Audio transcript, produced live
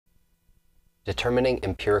Determining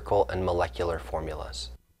empirical and molecular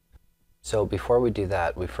formulas. So before we do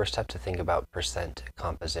that, we first have to think about percent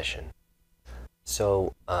composition.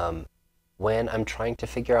 So when I'm trying to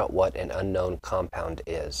figure out what an unknown compound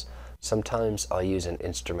is, sometimes I'll use an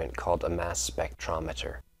instrument called a mass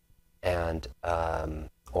spectrometer, and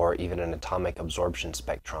or even an atomic absorption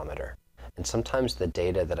spectrometer. And sometimes the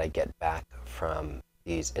data that I get back from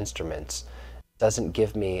these instruments doesn't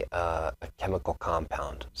give me a chemical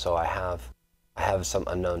compound. So I have some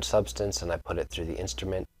unknown substance and I put it through the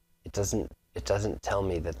instrument. It doesn't tell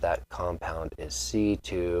me that that compound is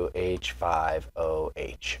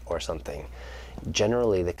C2H5OH or something.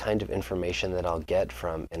 Generally, the kind of information that I'll get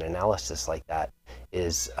from an analysis like that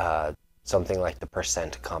is something like the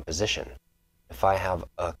percent composition. If I have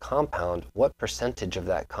a compound, what percentage of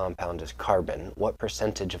that compound is carbon? What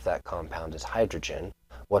percentage of that compound is hydrogen?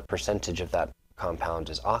 What percentage of that compound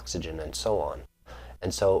is oxygen, and so on.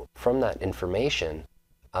 And so from that information,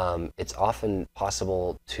 it's often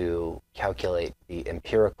possible to calculate the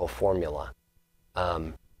empirical formula.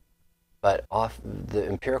 But the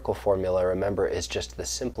empirical formula, remember, is just the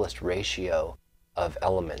simplest ratio of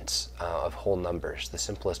elements, of whole numbers, the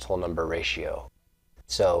simplest whole number ratio.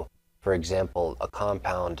 So, for example, a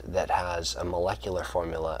compound that has a molecular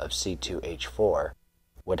formula of C2H4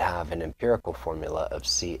 would have an empirical formula of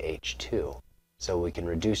CH2. So we can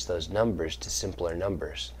reduce those numbers to simpler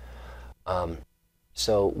numbers.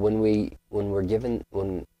 So when we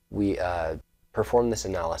perform this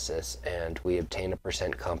analysis and we obtain a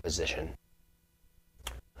percent composition,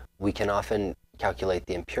 we can often calculate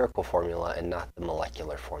the empirical formula and not the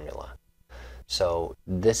molecular formula. So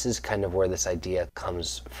this is kind of where this idea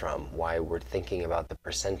comes from, why we're thinking about the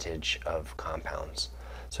percentage of compounds.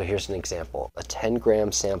 So here's an example. A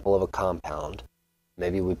 10-gram sample of a compound,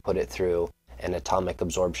 maybe we put it through an atomic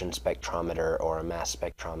absorption spectrometer or a mass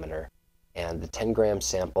spectrometer, and the 10-gram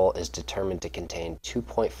sample is determined to contain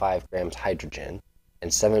 2.5 grams hydrogen and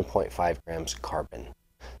 7.5 grams carbon.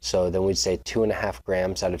 So then we'd say 2.5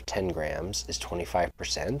 grams out of 10 grams is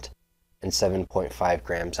 25%, and 7.5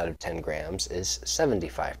 grams out of 10 grams is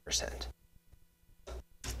 75%.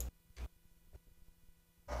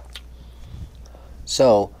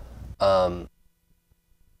 So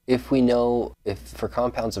if for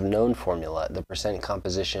compounds of known formula, the percent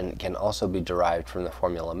composition can also be derived from the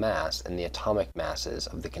formula mass and the atomic masses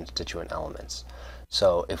of the constituent elements.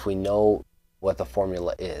 So if we know what the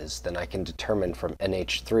formula is, then I can determine from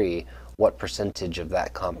NH3 what percentage of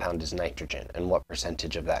that compound is nitrogen and what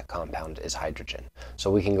percentage of that compound is hydrogen.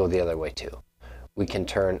 So we can go the other way too. We can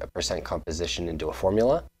turn a percent composition into a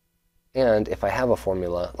formula, and if I have a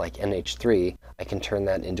formula like NH3, I can turn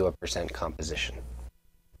that into a percent composition.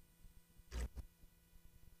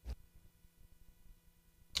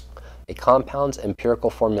 A compound's empirical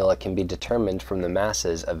formula can be determined from the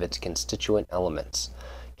masses of its constituent elements.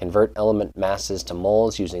 Convert element masses to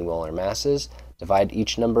moles using molar masses, divide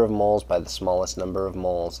each number of moles by the smallest number of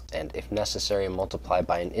moles, and if necessary, multiply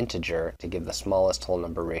by an integer to give the smallest whole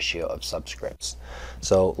number ratio of subscripts.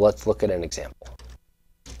 So let's look at an example.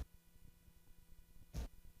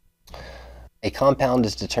 A compound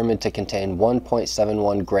is determined to contain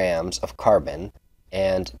 1.71 grams of carbon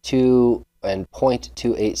and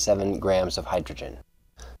 0.287 grams of hydrogen.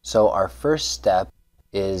 So our first step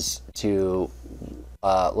is to,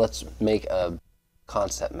 let's make a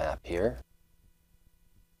concept map here.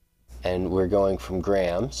 And we're going from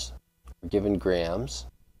grams, we're given grams,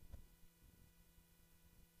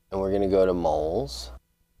 and we're going to go to moles,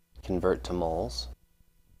 convert to moles.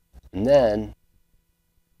 And then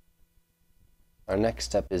our next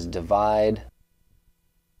step is divide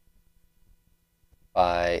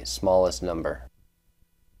by smallest number.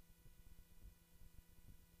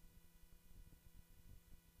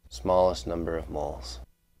 Smallest number of moles.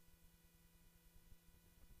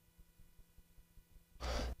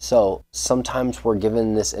 So sometimes we're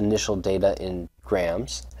given this initial data in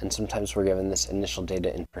grams, and sometimes we're given this initial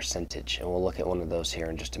data in percentage, and we'll look at one of those here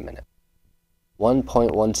in just a minute.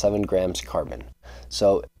 1.17 grams carbon.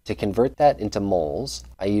 So to convert that into moles,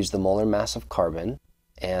 I use the molar mass of carbon,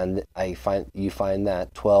 and you find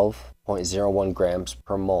that 12.01 grams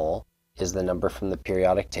per mole is the number from the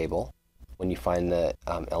periodic table when you find the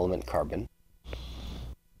element carbon.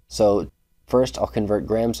 So first I'll convert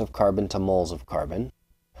grams of carbon to moles of carbon,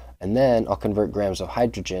 and then I'll convert grams of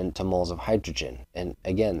hydrogen to moles of hydrogen. And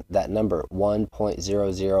again, that number,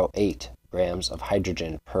 1.008 grams of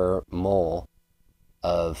hydrogen per mole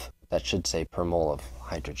of, that should say per mole of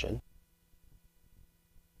hydrogen.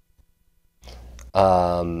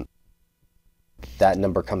 That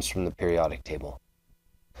number comes from the periodic table.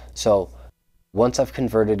 So Once I've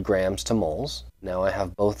converted grams to moles, now I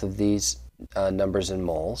have both of these numbers in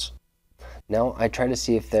moles. Now I try to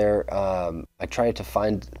see if I try to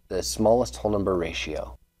find the smallest whole number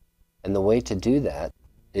ratio. And the way to do that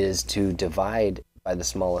is to divide by the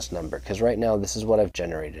smallest number, because right now this is what I've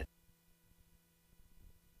generated.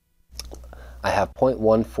 I have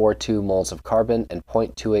 0.142 moles of carbon and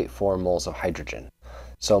 0.284 moles of hydrogen.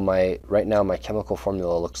 So right now my chemical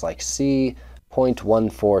formula looks like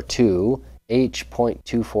C.142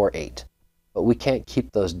 H.248. But we can't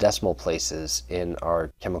keep those decimal places in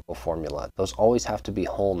our chemical formula. Those always have to be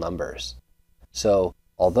whole numbers. So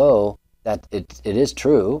although that it is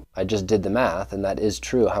true, I just did the math, and that is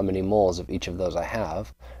true how many moles of each of those I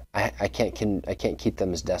have, I can't keep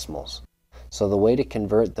them as decimals. So the way to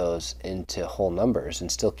convert those into whole numbers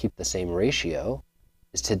and still keep the same ratio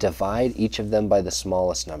is to divide each of them by the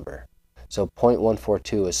smallest number. So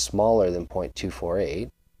 0.142 is smaller than 0.248,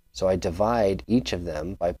 so I divide each of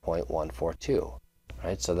them by 0.142.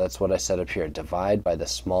 Right? So that's what I set up here, divide by the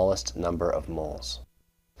smallest number of moles.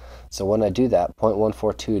 So when I do that,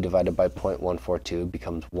 0.142 divided by 0.142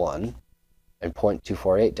 becomes 1, and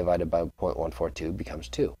 0.248 divided by 0.142 becomes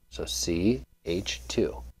 2. So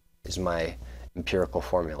CH2 is my empirical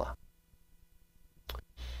formula.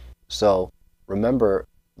 So remember,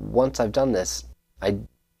 once I've done this,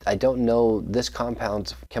 I don't know this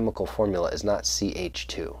compound's chemical formula is not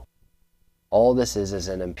CH2. All this is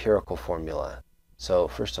an empirical formula. So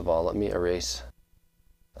first of all, let me erase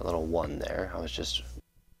a little 1 there. I was just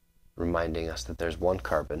reminding us that there's 1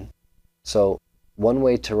 carbon. So one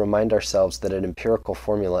way to remind ourselves that an empirical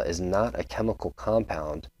formula is not a chemical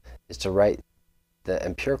compound is to write the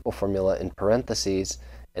empirical formula in parentheses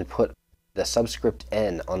and put the subscript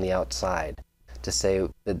N on the outside to say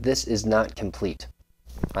that this is not complete.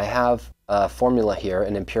 I have a formula here,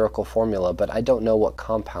 an empirical formula, but I don't know what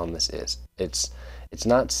compound this is. It's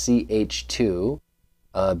not CH2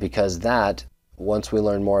 because that, once we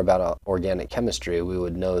learn more about organic chemistry, we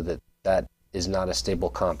would know that that is not a stable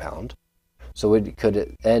compound. So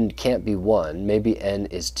N can't be 1, maybe N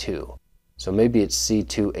is 2. So maybe it's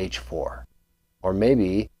C2H4, or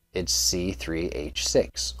maybe it's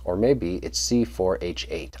C3H6, or maybe it's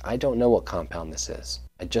C4H8. I don't know what compound this is.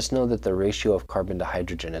 I just know that the ratio of carbon to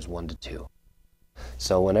hydrogen is 1 to 2.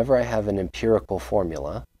 So whenever I have an empirical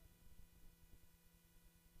formula,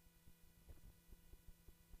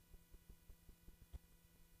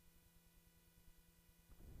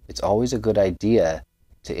 it's always a good idea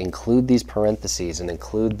to include these parentheses and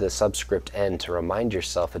include the subscript N to remind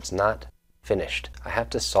yourself it's not finished. I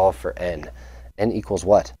have to solve for N. N equals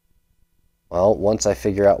what? Well, once I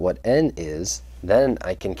figure out what N is, then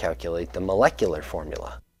I can calculate the molecular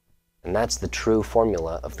formula. And that's the true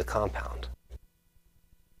formula of the compound.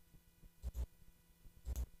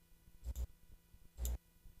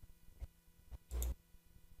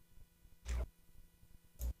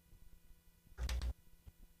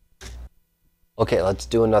 Okay, let's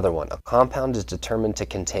do another one. A compound is determined to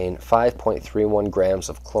contain 5.31 grams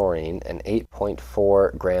of chlorine and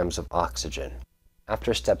 8.4 grams of oxygen.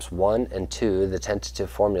 After steps 1 and 2, the tentative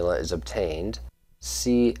formula is obtained.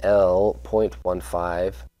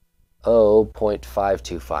 Cl.15,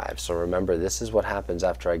 O.525. So remember, this is what happens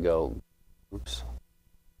after I go,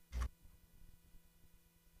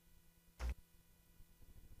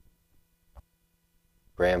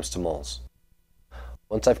 grams to moles.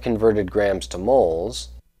 Once I've converted grams to moles,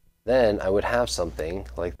 then I would have something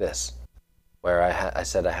like this, where I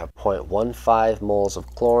said I have 0.15 moles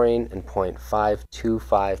of chlorine and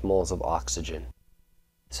 0.525 moles of oxygen.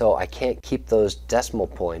 So I can't keep those decimal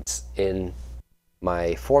points in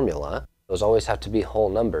my formula. Those always have to be whole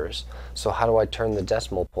numbers. So how do I turn the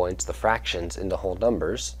decimal points, the fractions, into whole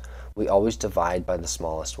numbers? We always divide by the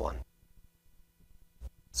smallest one.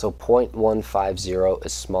 So 0.150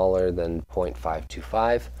 is smaller than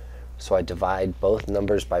 0.525. So I divide both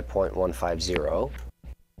numbers by 0.150.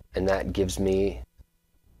 And that gives me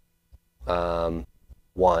 1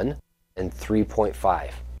 and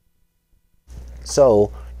 3.5.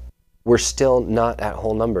 So we're still not at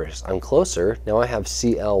whole numbers. I'm closer. Now I have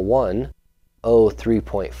Cl1,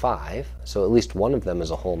 O3.5, so at least one of them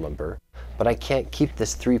is a whole number, but I can't keep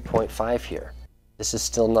this 3.5 here. This is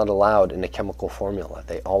still not allowed in a chemical formula.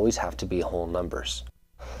 They always have to be whole numbers.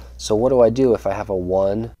 So what do I do if I have a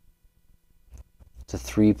 1 to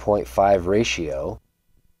 3.5 ratio?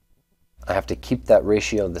 I have to keep that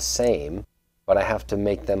ratio the same, but I have to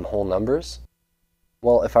make them whole numbers?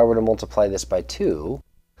 Well, if I were to multiply this by 2,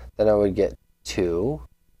 then I would get 2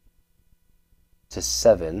 to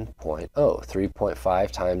 7.0.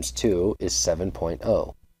 3.5 times 2 is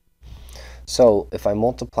 7.0. So if I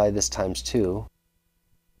multiply this times 2,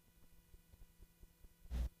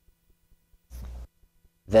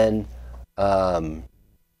 then then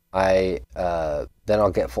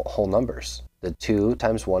I'll get whole numbers. The 2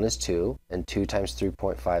 times 1 is 2, and 2 times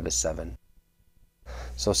 3.5 is 7.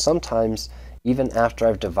 So sometimes, even after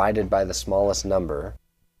I've divided by the smallest number,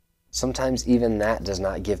 sometimes even that does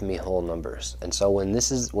not give me whole numbers. And so when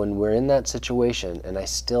we're in that situation and I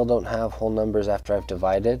still don't have whole numbers after I've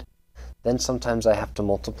divided, then sometimes I have to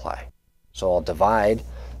multiply. So I'll divide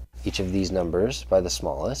each of these numbers by the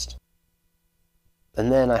smallest,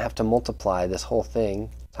 and then I have to multiply this whole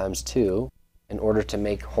thing times 2 in order to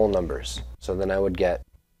make whole numbers. So then I would get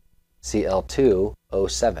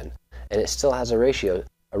Cl2O7. And it still has a ratio.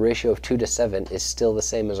 A ratio of 2 to 7 is still the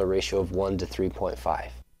same as a ratio of 1 to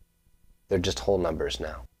 3.5. They're just whole numbers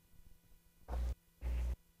now.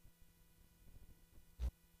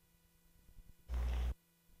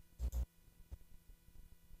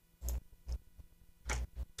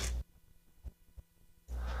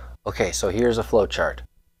 Okay, so here's a flow chart.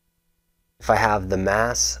 If I have the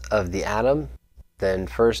mass of the atom, then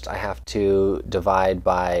first I have to divide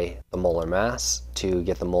by the molar mass to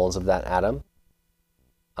get the moles of that atom.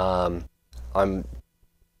 I'm going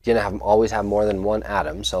to always have more than one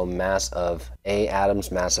atom, so mass of A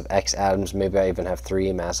atoms, mass of X atoms, maybe I even have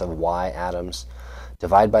 3, mass of Y atoms.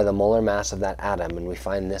 Divide by the molar mass of that atom, and we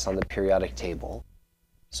find this on the periodic table.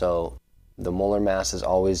 So the molar mass is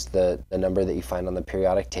always the number that you find on the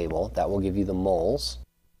periodic table. That will give you the moles.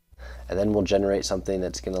 And then we'll generate something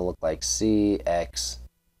that's going to look like CXHYOZ.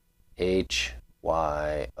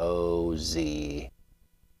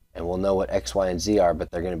 And we'll know what X, Y, and Z are, but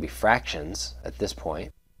they're going to be fractions at this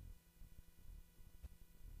point.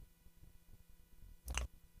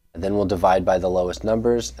 And then we'll divide by the lowest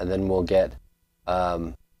numbers, and then we'll get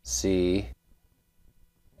CXHYOZ,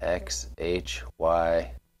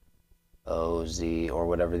 or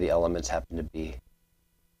whatever the elements happen to be.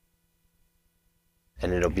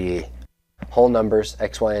 And it'll be whole numbers.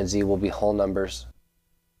 X, Y, and Z will be whole numbers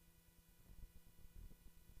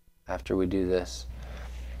after we do this.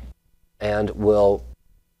 And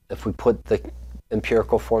if we put the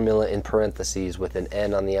empirical formula in parentheses with an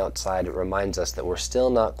n on the outside, it reminds us that we're still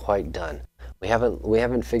not quite done. We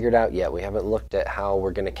haven't figured out yet. We haven't looked at how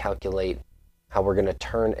we're going to calculate, how we're going to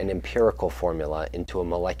turn an empirical formula into a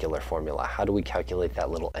molecular formula. How do we calculate that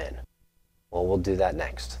little n? Well, we'll do that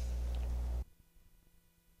next.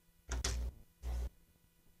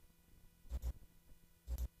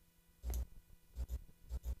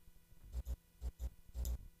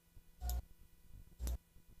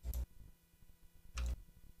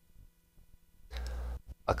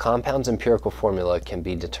 A compound's empirical formula can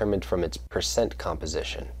be determined from its percent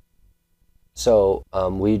composition. So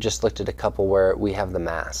we just looked at a couple where we have the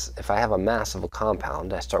mass. If I have a mass of a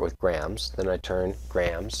compound, I start with grams, then I turn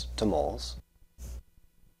grams to moles.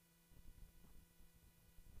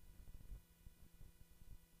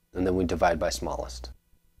 And then we divide by smallest.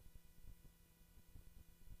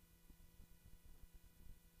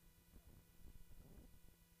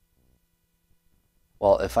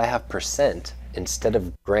 Well, if I have percent instead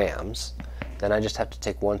of grams, then I just have to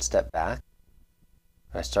take one step back.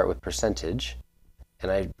 I start with percentage,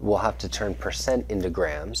 and I will have to turn percent into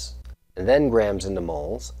grams, and then grams into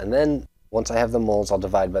moles, and then once I have the moles, I'll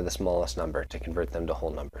divide by the smallest number to convert them to whole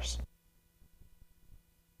numbers.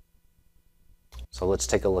 So let's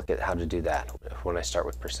take a look at how to do that when I start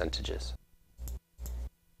with percentages.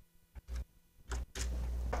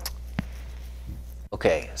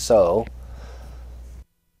 Okay, so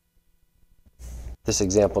this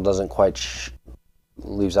example doesn't quite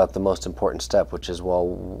leaves out the most important step, which is,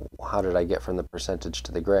 well, how did I get from the percentage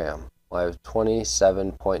to the gram? Well, I have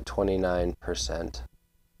 27.29%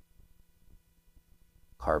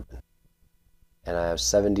 carbon, and I have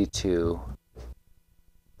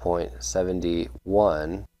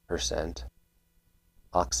 72.71%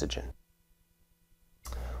 oxygen.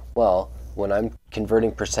 Well, when I'm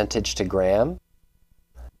converting percentage to gram,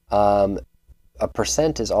 a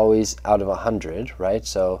percent is always out of 100, right?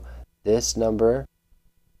 So this number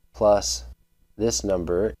plus this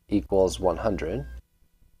number equals 100.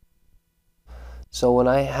 So when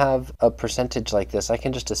I have a percentage like this, I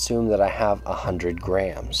can just assume that I have 100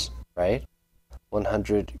 grams, right?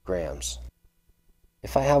 100 grams.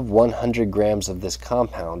 If I have 100 grams of this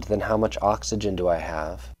compound, then how much oxygen do I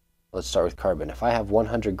have? Let's start with carbon. If I have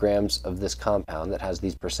 100 grams of this compound that has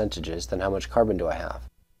these percentages, then how much carbon do I have?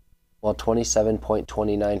 Well,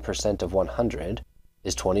 27.29% of 100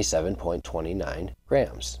 is 27.29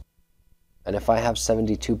 grams. And if I have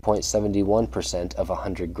 72.71% of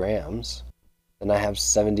 100 grams, then I have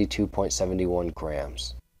 72.71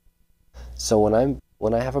 grams. So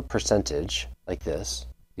when I have a percentage like this,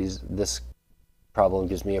 this problem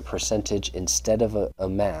gives me a percentage instead of a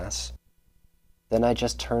mass, then I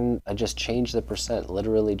just change the percent,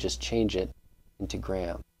 literally just change it into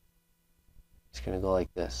gram. It's going to go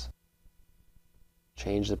like this.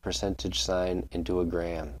 Change the percentage sign into a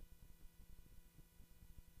gram.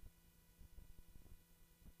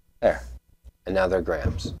 There. And now they're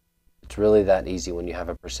grams. It's really that easy when you have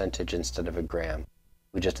a percentage instead of a gram.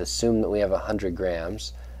 We just assume that we have 100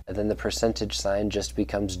 grams, and then the percentage sign just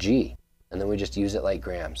becomes G, and then we just use it like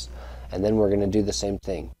grams. And then we're going to do the same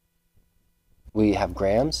thing. We have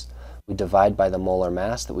grams, we divide by the molar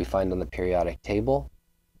mass that we find on the periodic table,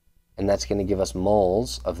 and that's going to give us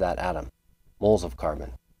moles of that atom, moles of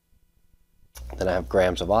carbon. Then I have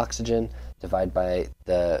grams of oxygen, divide by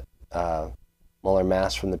the molar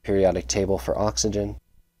mass from the periodic table for oxygen,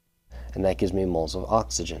 and that gives me moles of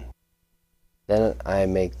oxygen. Then I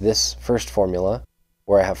make this first formula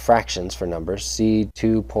where I have fractions for numbers,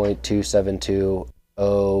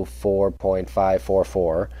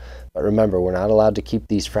 C2.27204.544, but remember we're not allowed to keep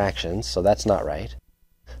these fractions, so that's not right.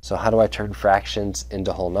 So how do I turn fractions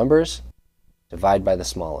into whole numbers? Divide by the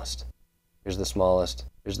smallest. Here's the smallest,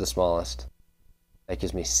 here's the smallest. That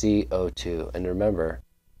gives me CO2, and remember,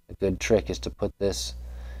 a good trick is to put this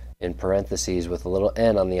in parentheses with a little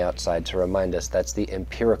n on the outside to remind us that's the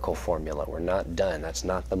empirical formula. We're not done. That's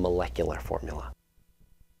not the molecular formula.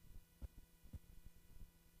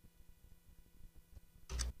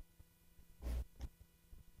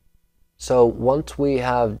 So once we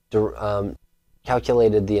have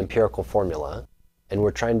calculated the empirical formula, and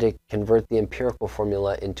we're trying to convert the empirical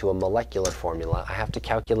formula into a molecular formula, I have to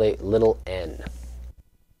calculate little n.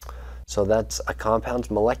 So that's a compound's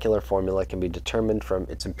molecular formula can be determined from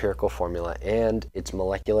its empirical formula and its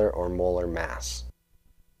molecular or molar mass.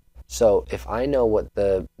 So if I know what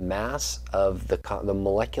the mass of the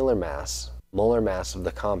molecular mass, molar mass of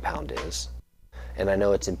the compound is, and I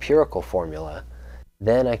know its empirical formula,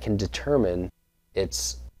 then I can determine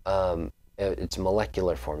its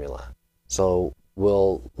molecular formula. So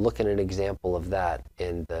we'll look at an example of that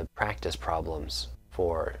in the practice problems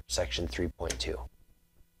for section 3.2.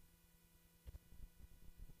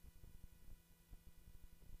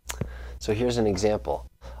 So here's an example.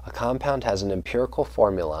 A compound has an empirical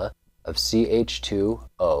formula of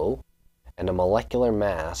CH2O and a molecular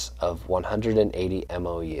mass of 180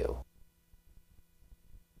 MOU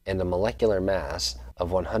and a molecular mass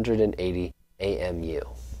of 180 AMU.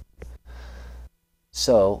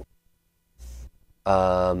 So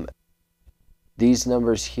these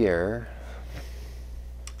numbers here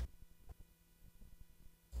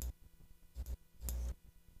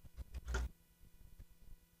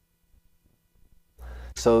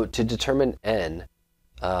So to determine N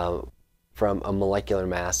from a molecular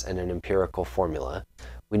mass and an empirical formula,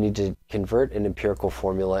 we need to convert an empirical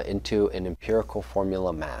formula into an empirical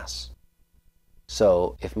formula mass.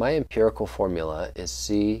 So if my empirical formula is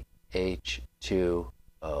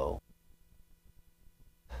CH2O,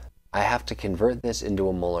 I have to convert this into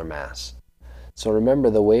a molar mass. So remember,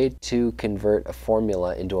 the way to convert a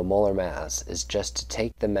formula into a molar mass is just to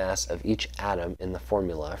take the mass of each atom in the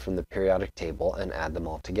formula from the periodic table and add them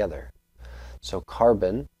all together. So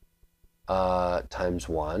carbon times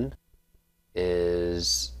 1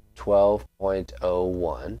 is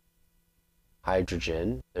 12.01.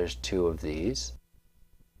 Hydrogen, there's 2 of these,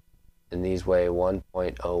 and these weigh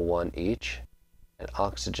 1.01 each. And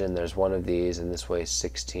oxygen, there's 1 of these, and this weighs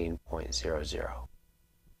 16.00.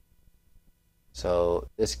 So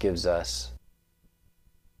this gives us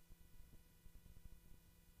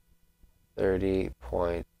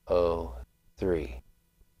 30.03.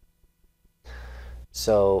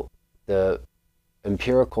 So the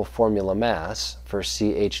empirical formula mass for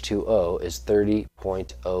CH2O is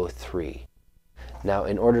 30.03. Now,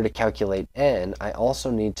 in order to calculate N, I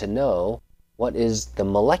also need to know what is the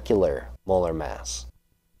molecular molar mass.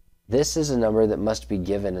 This is a number that must be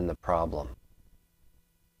given in the problem.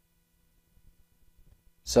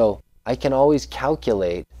 So I can always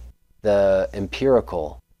calculate the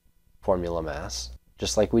empirical formula mass,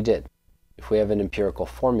 just like we did. If we have an empirical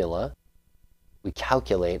formula, we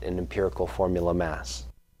calculate an empirical formula mass.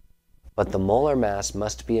 But the molar mass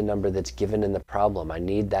must be a number that's given in the problem. I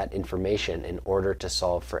need that information in order to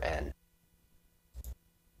solve for N.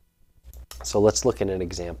 So let's look at an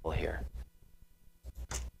example here.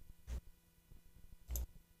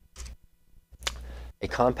 A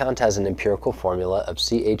compound has an empirical formula of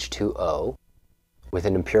CH2O with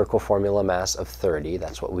an empirical formula mass of 30.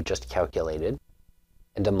 That's what we just calculated.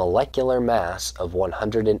 and a molecular mass of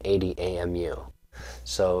 180 AMU.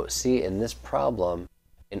 So see, in this problem,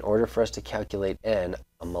 in order for us to calculate N,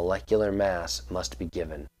 a molecular mass must be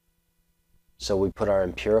given. So we put our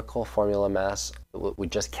empirical formula mass, we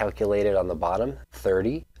just calculated on the bottom,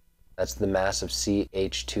 30. That's the mass of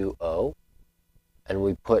CH2O. And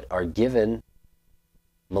we put our given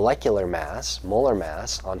molecular mass, molar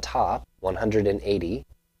mass, on top, 180.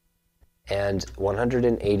 And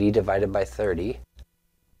 180 divided by 30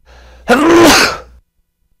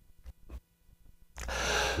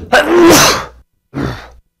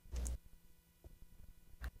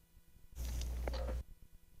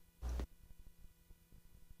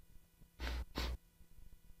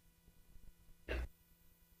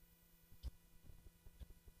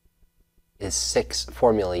 is 6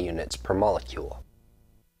 formula units per molecule.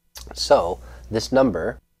 So this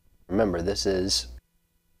number, remember this is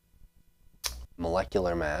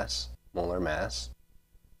molecular mass, molar mass,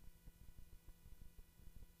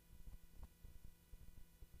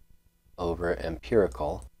 over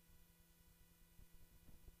empirical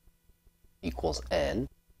equals N.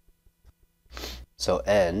 So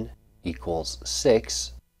N equals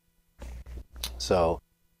 6. So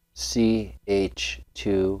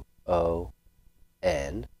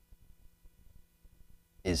CH2ON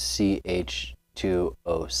is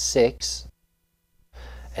CH2O6.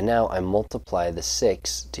 And now I multiply the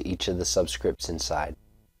 6 to each of the subscripts inside.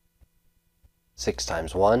 6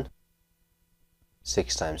 times 1,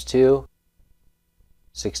 6 times 2,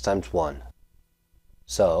 6 times 1.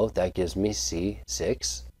 So that gives me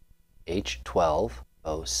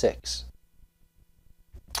C6H12O6.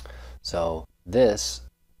 So this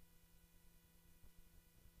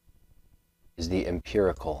is the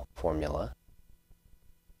empirical formula.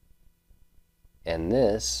 And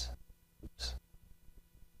this,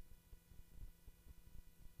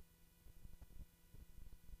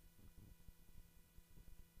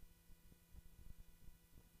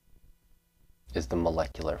 is the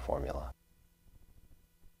molecular formula.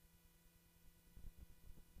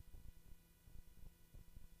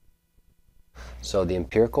 So the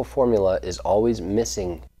empirical formula is always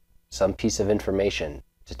missing some piece of information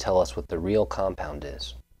to tell us what the real compound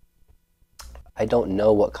is. I don't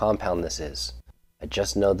know what compound this is. I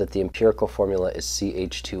just know that the empirical formula is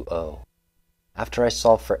CH2O. After I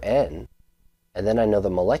solve for N, and then I know the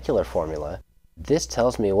molecular formula, this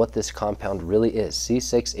tells me what this compound really is.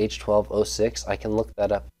 C6H12O6, I can look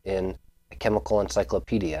that up in a chemical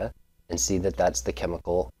encyclopedia and see that that's the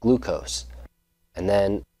chemical glucose. And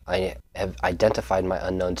then I have identified my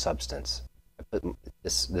unknown substance.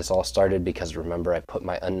 This all started because, remember, I put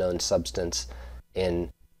my unknown substance in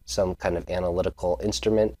some kind of analytical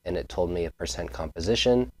instrument and it told me a percent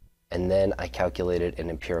composition, and then I calculated an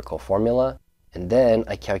empirical formula, and then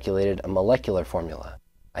I calculated a molecular formula.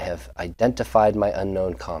 I have identified my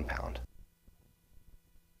unknown compound.